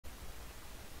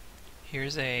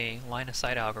Here's a line of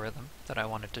sight algorithm that I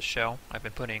wanted to show. I've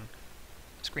been putting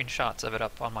screenshots of it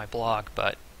up on my blog,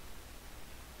 but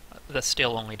this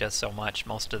still only does so much.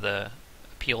 Most of the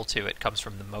appeal to it comes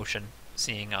from the motion,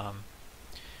 seeing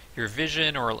your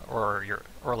vision or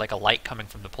like a light coming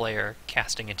from the player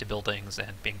casting into buildings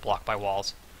and being blocked by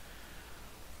walls.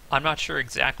 I'm not sure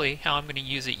exactly how I'm going to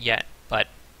use it yet, but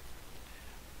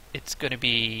it's going to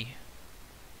be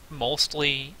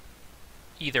mostly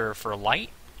either for light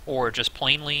or just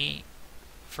plainly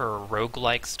for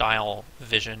roguelike style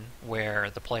vision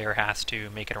where the player has to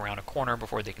make it around a corner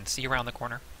before they can see around the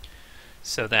corner,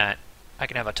 so that I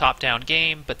can have a top-down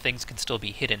game but things can still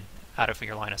be hidden out of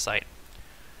your line of sight.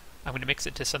 I'm going to mix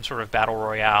it to some sort of battle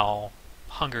royale,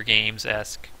 Hunger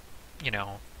Games-esque,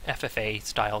 FFA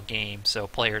style game, so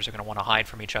players are going to want to hide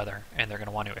from each other and they're going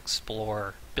to want to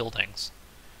explore buildings.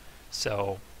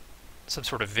 So some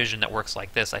sort of vision that works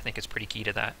like this I think is pretty key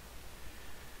to that.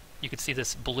 You can see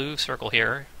this blue circle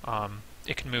here.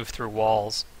 It can move through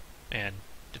walls, and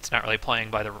it's not really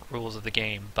playing by the rules of the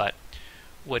game, but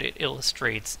what it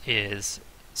illustrates is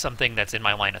something that's in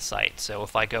my line of sight. So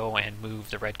if I go and move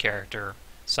the red character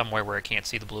somewhere where I can't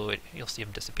see the blue, you'll see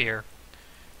him disappear.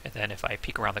 And then if I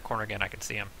peek around the corner again, I can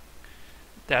see him.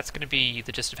 That's going to be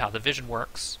the gist of how the vision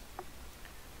works.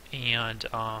 And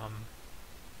I'm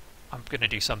going to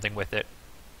do something with it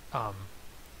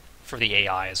for the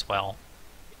AI as well.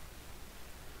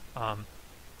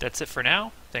 That's it for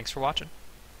now. Thanks for watching.